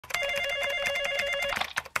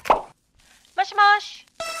모시모시.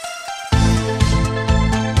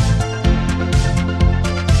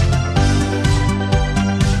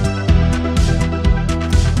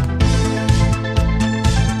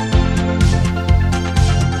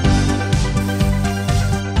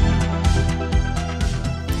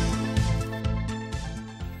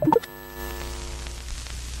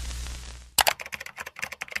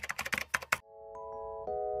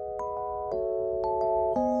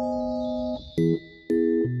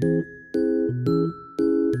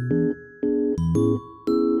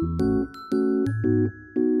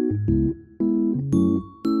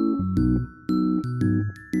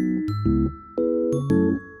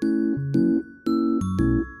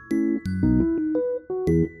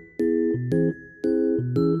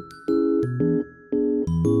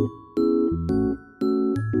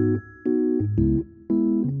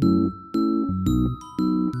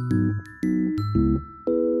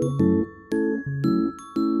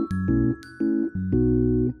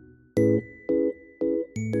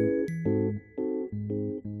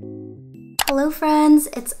 Hello friends,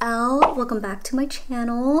 it's Elle. Welcome back to my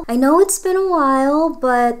channel. I know it's been a while,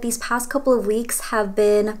 but these past couple of weeks have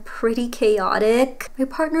been pretty chaotic. My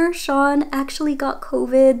partner Sean actually got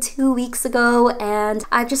COVID 2 weeks ago and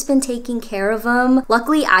I've just been taking care of him.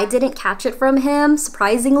 Luckily, I didn't catch it from him,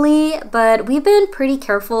 surprisingly, but we've been pretty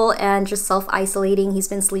careful and just self-isolating. He's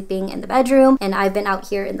been sleeping in the bedroom and I've been out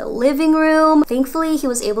here in the living room. Thankfully, he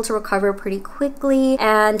was able to recover pretty quickly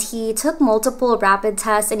and he took multiple rapid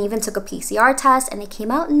tests and even took a PCR test and it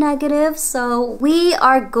came out negative. So we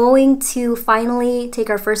are going to finally take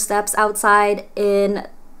our first steps outside in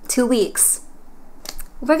 2 weeks.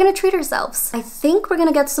 We're gonna treat ourselves. I think we're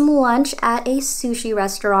gonna get some lunch at a sushi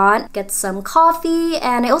restaurant, get some coffee,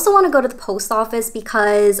 and I also want to go to the post office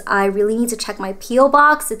because I really need to check my P.O.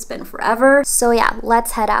 box. It's been forever. So yeah,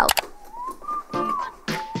 let's head out.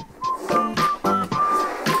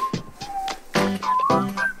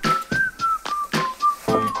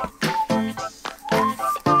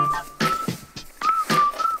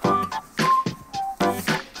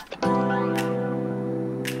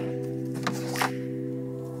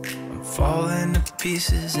 Falling to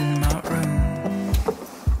pieces in my room.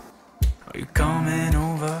 Are you coming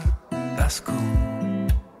over? That's cool.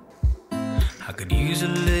 I could use a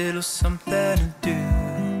little something to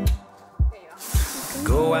do.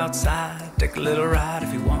 Go outside, take a little ride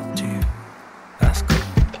if you want to. That's cool.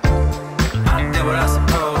 I did what I was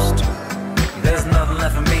supposed to. There's nothing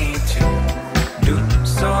left for me to do.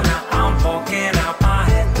 So now I'm walking out my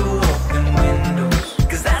head through open windows.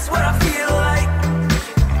 Cause that's what I feel like.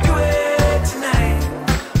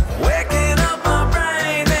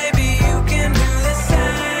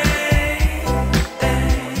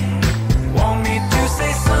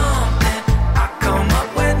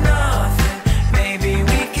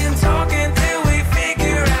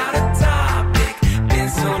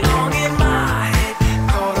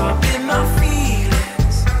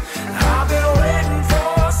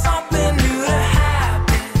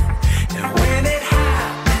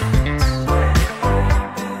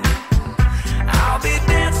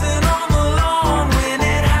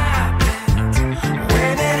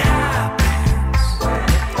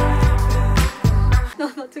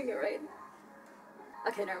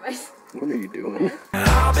 Okay, never mind. What are you doing?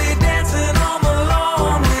 I'll be dancing on the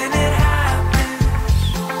lawn when it happens.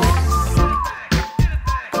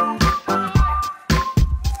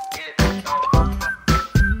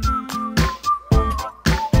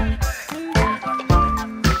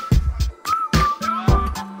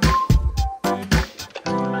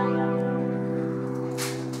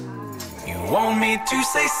 You want me to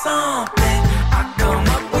say something? I come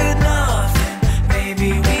up with nothing.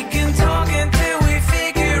 Maybe we can talk until we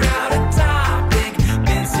figure out a topic.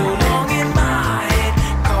 Been so long in my head,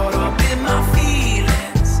 caught up in my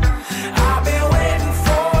feelings. I've been waiting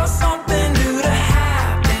for something new to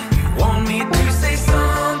happen. You want me to say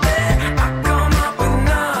something? I come up with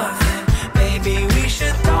nothing. Maybe we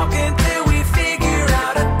should talk until we figure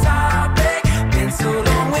out a topic. Been so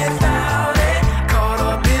long without it, caught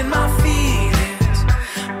up in my feelings.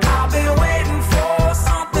 I've been waiting for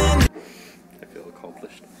something I feel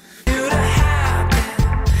accomplished. new to happen.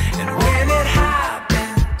 And when it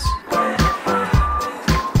happens,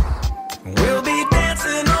 we'll be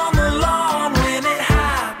dancing on the lawn when it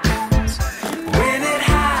happens. When it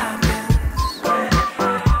happens,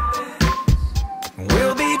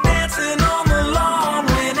 we'll be dancing on the lawn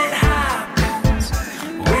when it happens.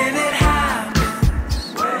 When it happens,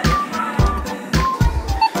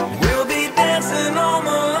 we'll be dancing on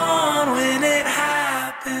the lawn when it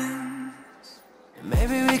happens.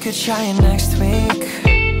 Maybe we could try it next week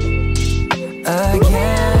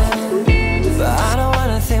again.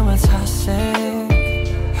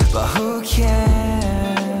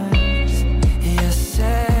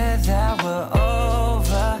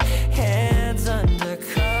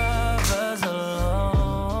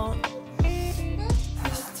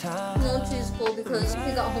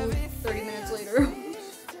 30 minutes later.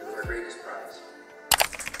 Our greatest prize.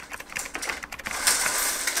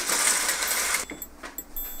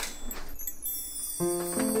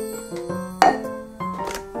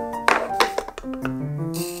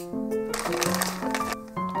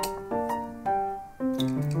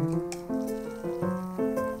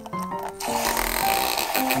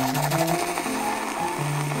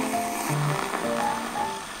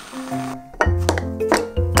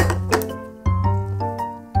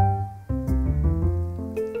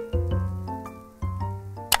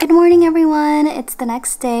 Good morning, everyone. It's the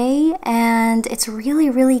next day and it's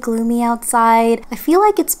really gloomy outside. I feel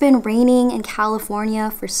like it's been raining in California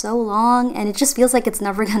for so long and it just feels like it's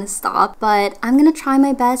never gonna stop, but I'm gonna try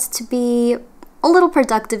my best to be a little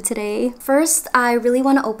productive today. First, I really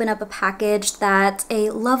want to open up a package that a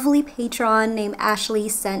lovely patron named Ashley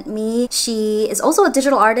sent me. She is also a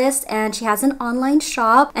digital artist and she has an online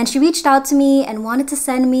shop, and she reached out to me and wanted to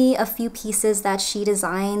send me a few pieces that she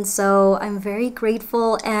designed, so I'm very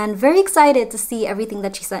grateful and very excited to see everything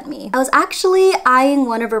that she sent me. I was actually eyeing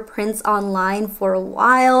one of her prints online for a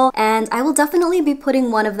while, and I will definitely be putting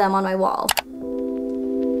one of them on my wall.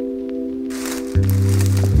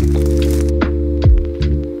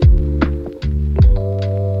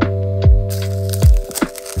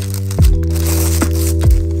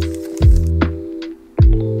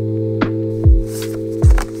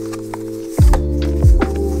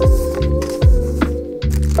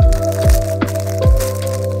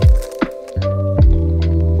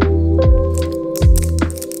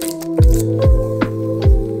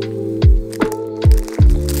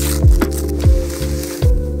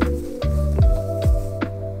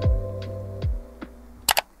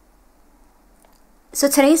 So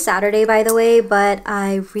today's Saturday, by the way, but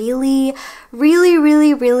I really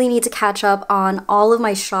need to catch up on all of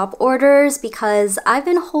my shop orders because I've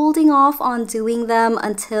been holding off on doing them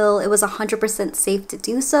until it was 100% safe to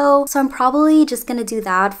do so. So I'm probably just gonna do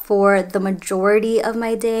that for the majority of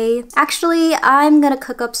my day. Actually, I'm gonna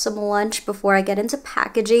cook up some lunch before I get into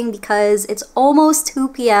packaging because it's almost 2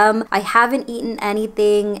 p.m. I haven't eaten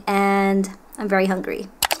anything and I'm very hungry.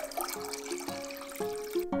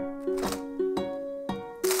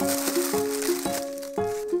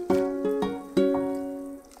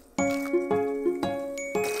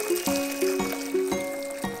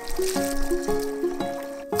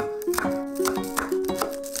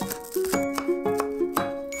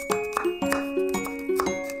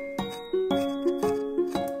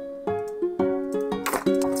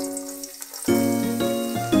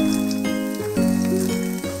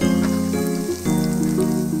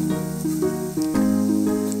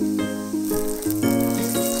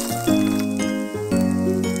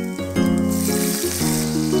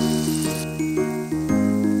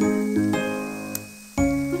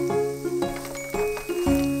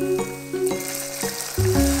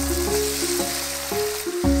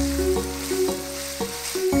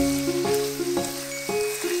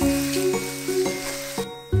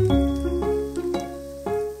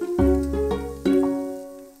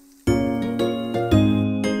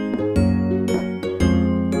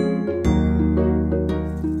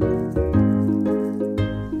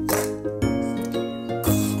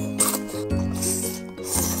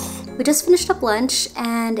 We just finished up lunch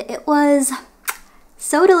and it was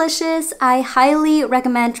so delicious. I highly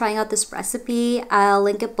recommend trying out this recipe. I'll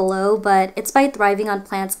link it below, but it's by Thriving on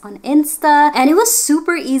Plants on Insta and it was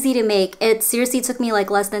super easy to make. It seriously took me like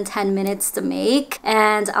less than 10 minutes to make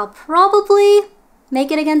and I'll probably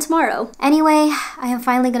make it again tomorrow. Anyway, I am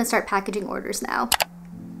finally gonna start packaging orders now.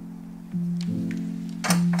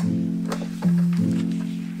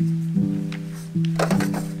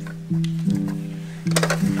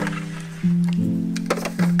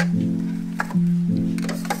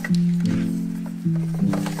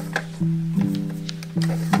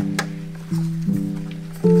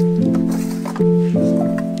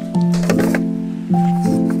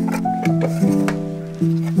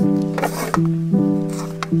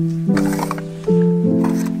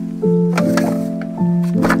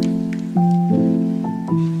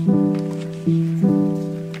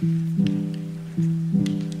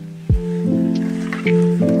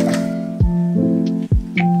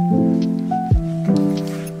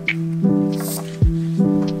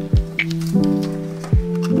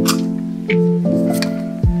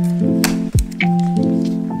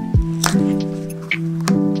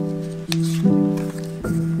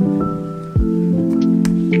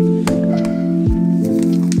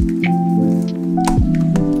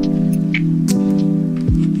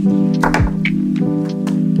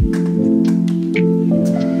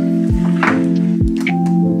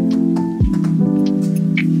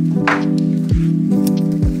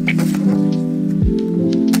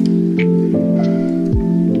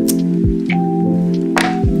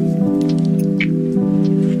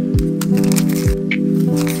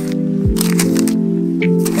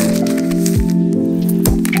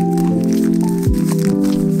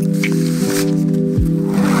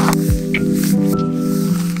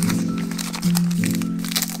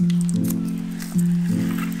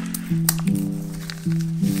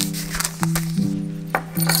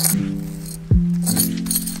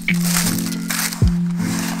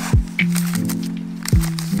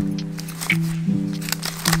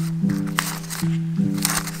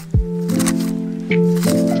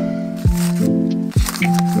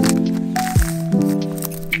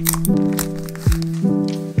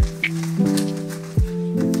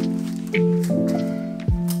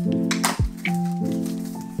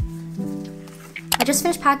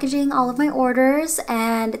 packaging all of my orders,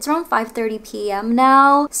 and it's around 5:30 p.m.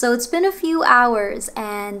 now, so it's been a few hours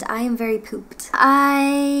and I am very pooped.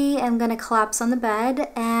 I am gonna collapse on the bed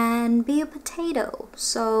and be a potato,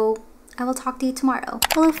 so I will talk to you tomorrow.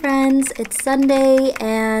 Hello friends, it's Sunday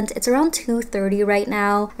and it's around 2:30 right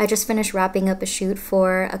now. I just finished wrapping up a shoot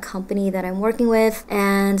for a company that I'm working with,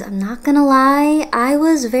 and I'm not gonna lie, I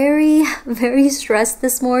was very stressed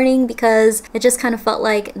this morning because it just kind of felt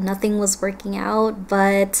like nothing was working out,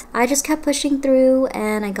 but I just kept pushing through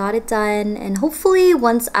and I got it done, and hopefully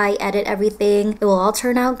once I edit everything, it will all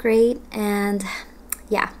turn out great. And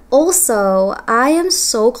yeah. Also, I am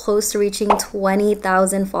so close to reaching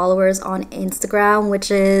 20,000 followers on Instagram,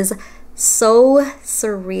 which is so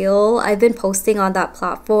surreal. I've been posting on that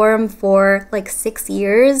platform for like 6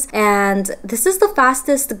 years, and this is the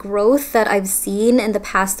fastest growth that I've seen in the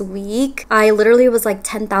past week. I literally was like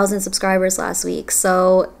 10,000 subscribers last week,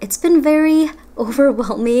 so it's been very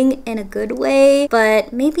overwhelming in a good way,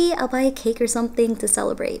 but maybe I'll buy a cake or something to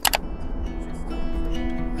celebrate.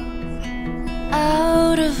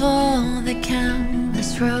 Out of all the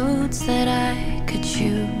countless roads that I could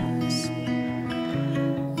choose,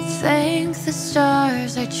 thank the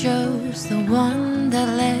stars I chose the one that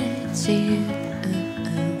led to you.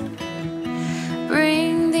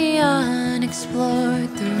 Bring the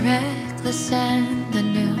unexplored, the reckless and the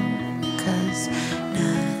new, 'cause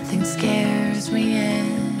nothing scares me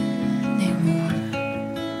anymore.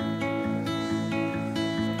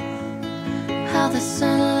 How the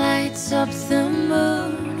sun lights up the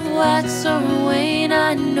moon, wax or wane,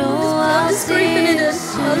 I know I'll see it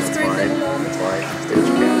soon.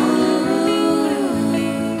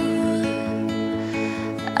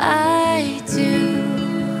 I do.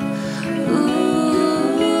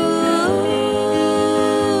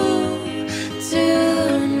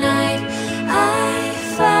 Tonight I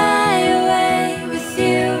fly away with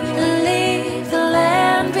you and leave the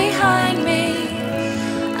land behind me.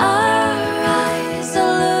 Our eyes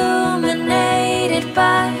illuminated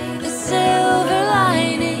by the silver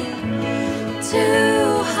lining.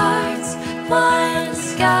 Two hearts, one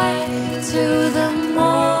sky, to the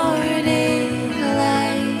morning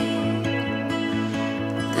light.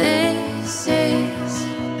 This is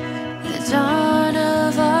the dawn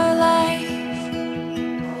of our life.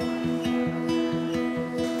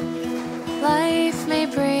 Life may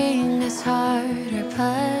bring us harder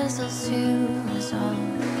puzzles to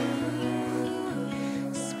resolve.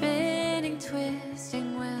 Spinning, twisting,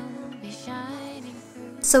 will be shining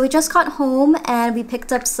through. So we just got home and we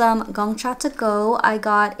picked up some gongcha to go. I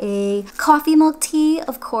got a coffee milk tea,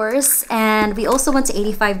 of course, and we also went to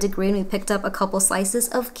 85 Degree and we picked up a couple slices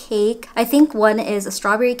of cake. I think one is a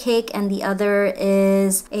strawberry cake and the other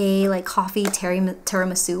is a like coffee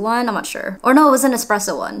tiramisu one. I'm not sure. Or no, it was an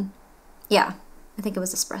espresso one. Yeah, I think it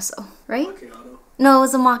was espresso, right? Macchiato. No, it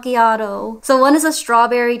was a macchiato. So one is a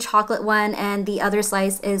strawberry chocolate one and the other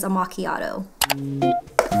slice is a macchiato.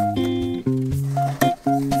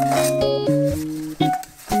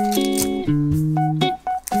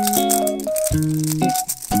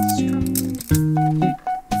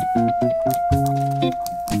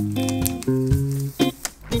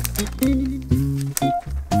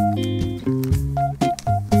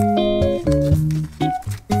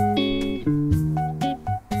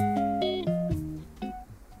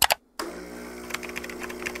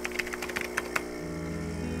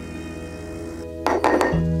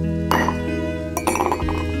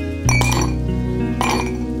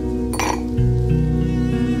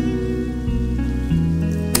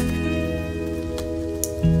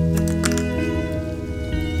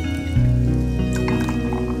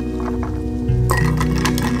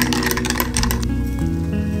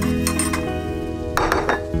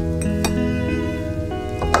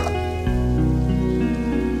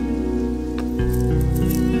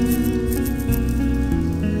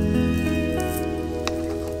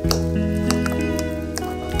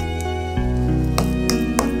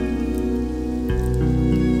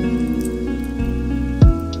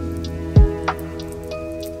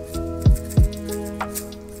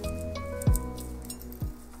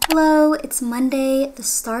 Hello, it's Monday, the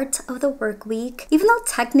start of the work week. Even though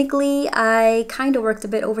technically I kind of worked a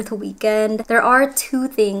bit over the weekend, there are two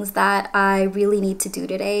things that I really need to do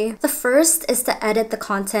today. The first is to edit the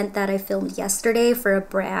content that I filmed yesterday for a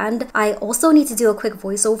brand. I also need to do a quick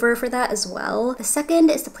voiceover for that as well. The second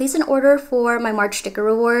is to place an order for my March sticker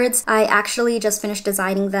rewards. I actually just finished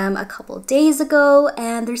designing them a couple days ago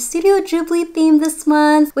and they're Studio Ghibli themed this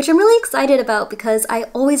month, which I'm really excited about because I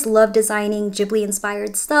always love designing Ghibli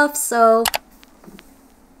inspired stuff. So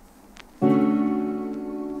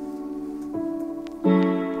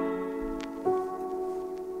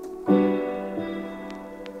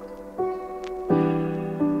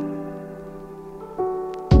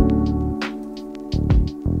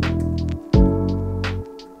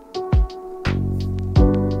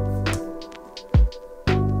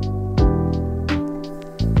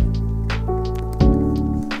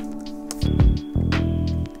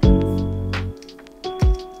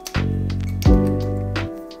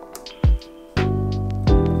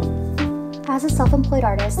self-employed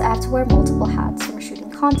artist, I have to wear multiple hats, from shooting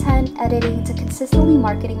content, editing, to consistently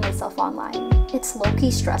marketing myself online. It's low-key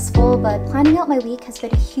stressful, but planning out my week has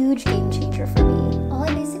been a huge game changer for me. All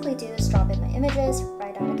I basically do is drop in my images,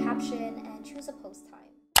 write out a caption, and choose a post time.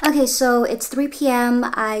 Okay, so it's 3 p.m.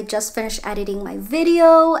 I just finished editing my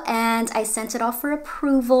video and I sent it off for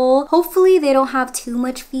approval. Hopefully they don't have too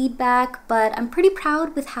much feedback, but I'm pretty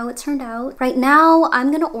proud with how it turned out. Right now,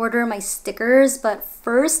 I'm gonna order my stickers, but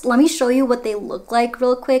first, let me show you what they look like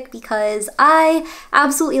real quick because I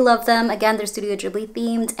absolutely love them. Again, they're Studio Ghibli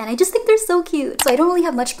themed and I just think they're so cute. So I don't really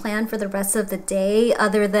have much planned for the rest of the day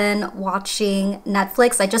other than watching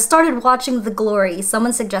Netflix. I just started watching The Glory.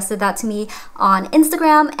 Someone suggested that to me on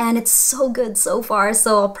Instagram and it's so good so far,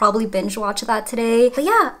 so I'll probably binge watch that today. But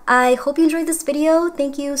yeah, I hope you enjoyed this video.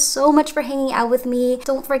 Thank you so much for hanging out with me.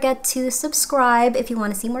 Don't forget to subscribe if you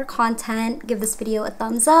want to see more content. Give this video a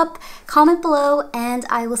thumbs up, comment below, and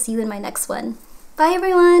I will see you in my next one. Bye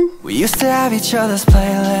everyone! We used to have each other's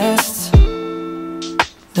playlists.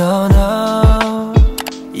 No,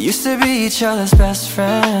 used to be each other's best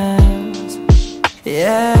friends.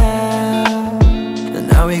 Yeah, and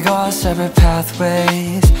now we go our separate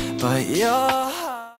pathways. But you're